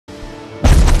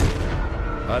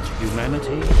But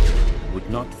humanity would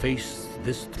not face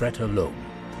this threat alone.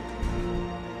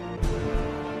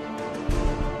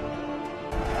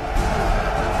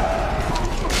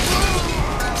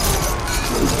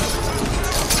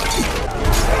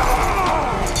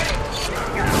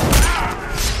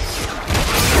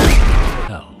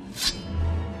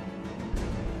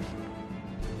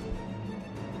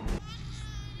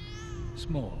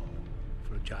 Small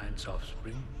for a giant's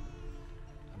offspring,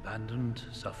 abandoned,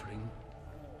 suffering,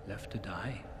 left to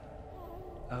die,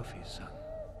 Alfie's son.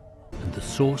 And the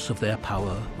source of their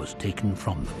power was taken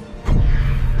from them.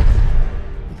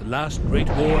 When the last great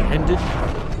war ended,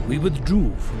 we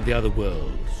withdrew from the other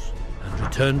worlds and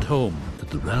returned home to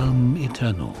the realm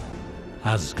eternal,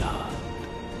 Asgard.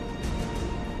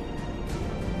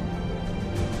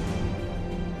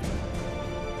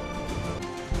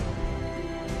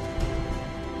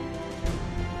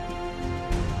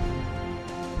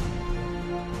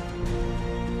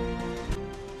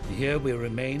 Here we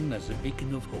remain as a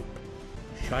beacon of hope,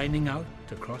 shining out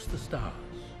across the stars.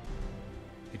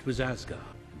 It was Asgard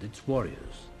and its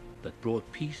warriors that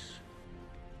brought peace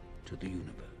to the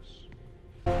universe.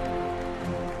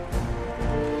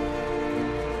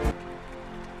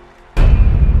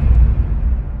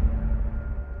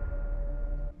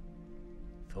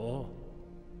 Thor,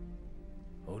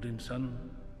 Odin's son,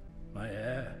 my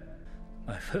heir,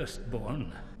 my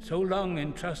firstborn, so long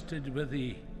entrusted with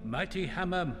the mighty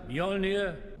hammer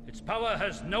Mjolnir. Its power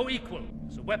has no equal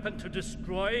as a weapon to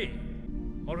destroy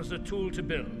or as a tool to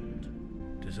build.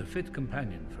 It is a fit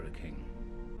companion for a king.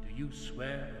 Do you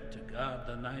swear to guard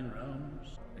the 9 realms?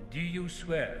 And do you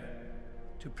swear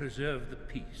to preserve the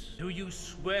peace? Do you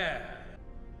swear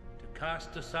to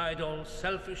cast aside all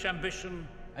selfish ambition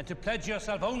and to pledge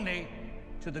yourself only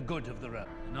to the good of the realm?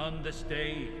 And on this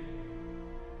day,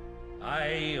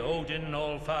 I, Odin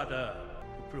All-Father,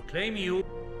 proclaim you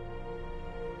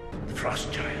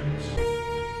Frost Giants.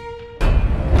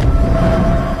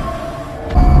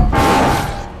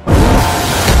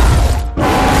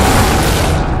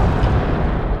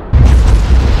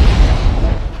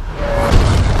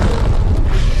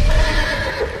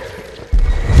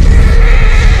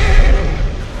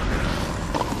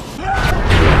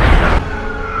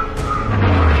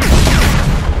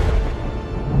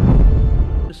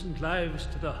 Innocent lives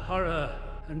to the horror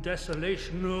and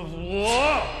desolation of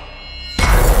war.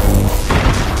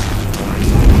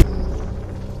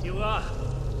 You are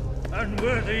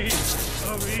unworthy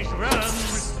of these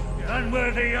realms. You're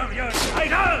unworthy of your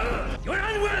title. You're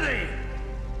unworthy.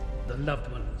 The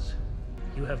loved ones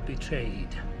you have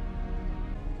betrayed.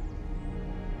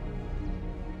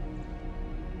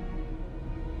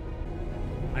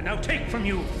 I now take from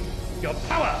you your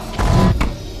power.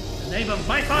 In the name of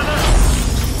my father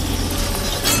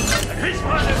and his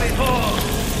father before,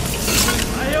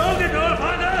 I own it all,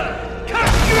 father!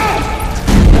 Cast you out!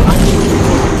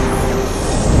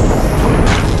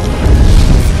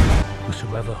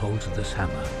 Whosoever holds this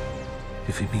hammer,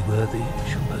 if he be worthy,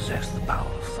 shall possess the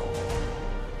power of Thor.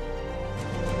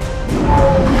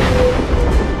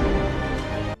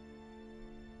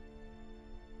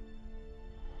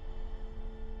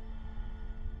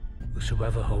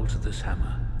 Whosoever holds this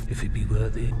hammer, if he be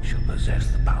worthy, shall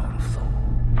possess the power of Thor.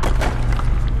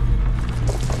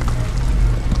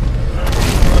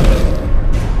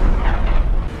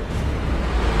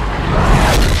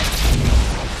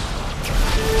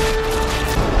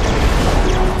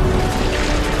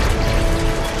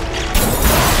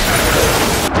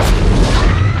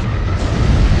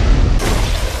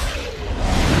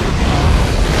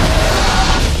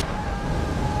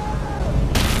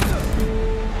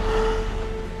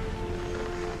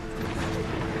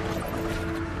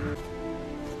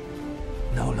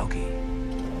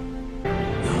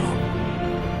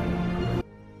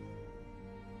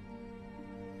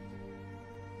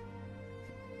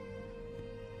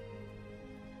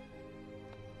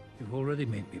 You've already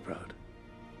made me proud.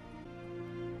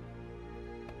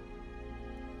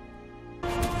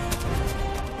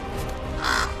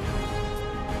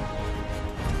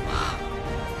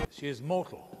 She is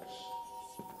mortal.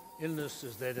 Illness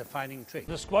is their defining trait.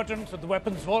 The squadron to the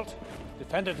weapons vault.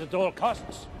 Defend it at all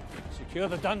costs. Secure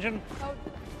the dungeon.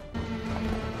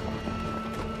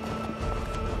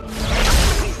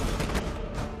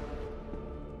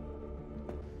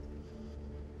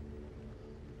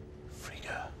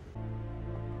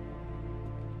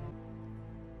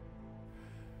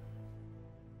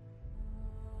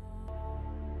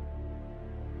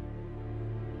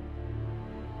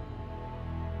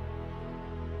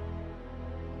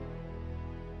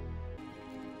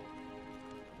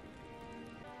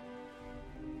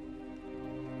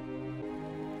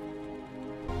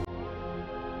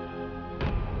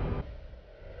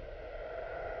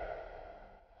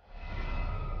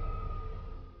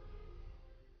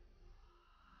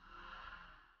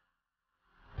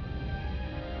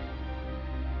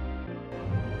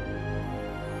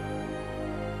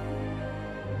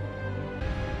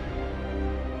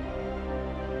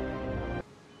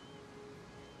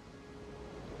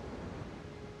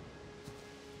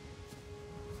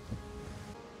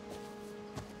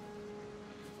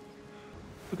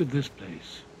 Look at this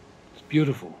place. It's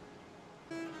beautiful.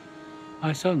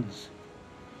 My sons.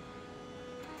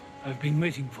 I've been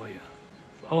waiting for you.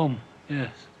 Home,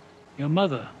 yes. Your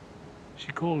mother.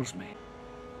 She calls me.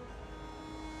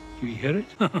 Do you hear it?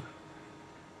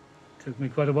 Took me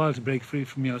quite a while to break free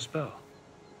from your spell.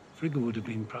 Frigga would have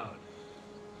been proud.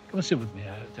 Come and sit with me.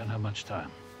 I don't have much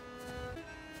time.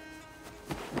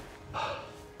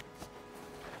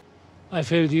 I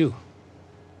failed you.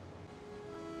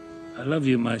 I love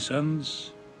you, my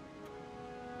sons.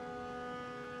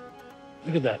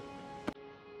 Look at that.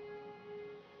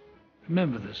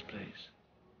 Remember this place.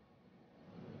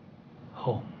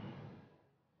 Home.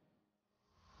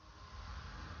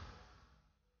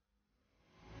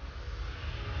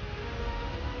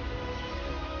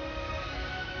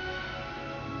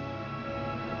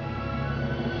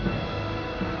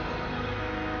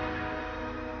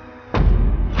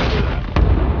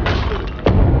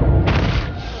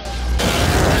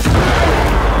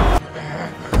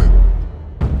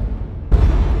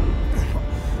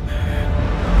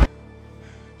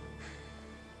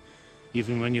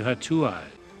 Even when you had two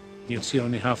eyes, you'd see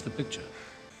only half the picture.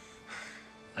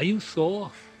 Are you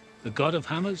Thor, the god of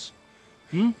hammers?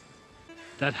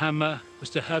 That hammer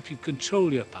was to help you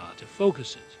control your power, to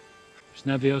focus it. It's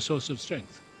never your source of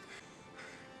strength.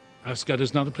 Asgard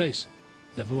is not a place.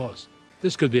 Never was.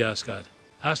 This could be Asgard.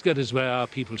 Asgard is where our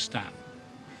people stand.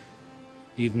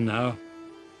 Even now,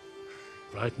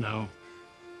 right now,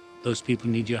 those people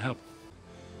need your help.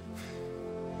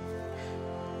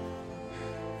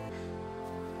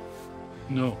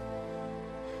 No.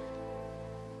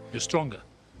 You're stronger.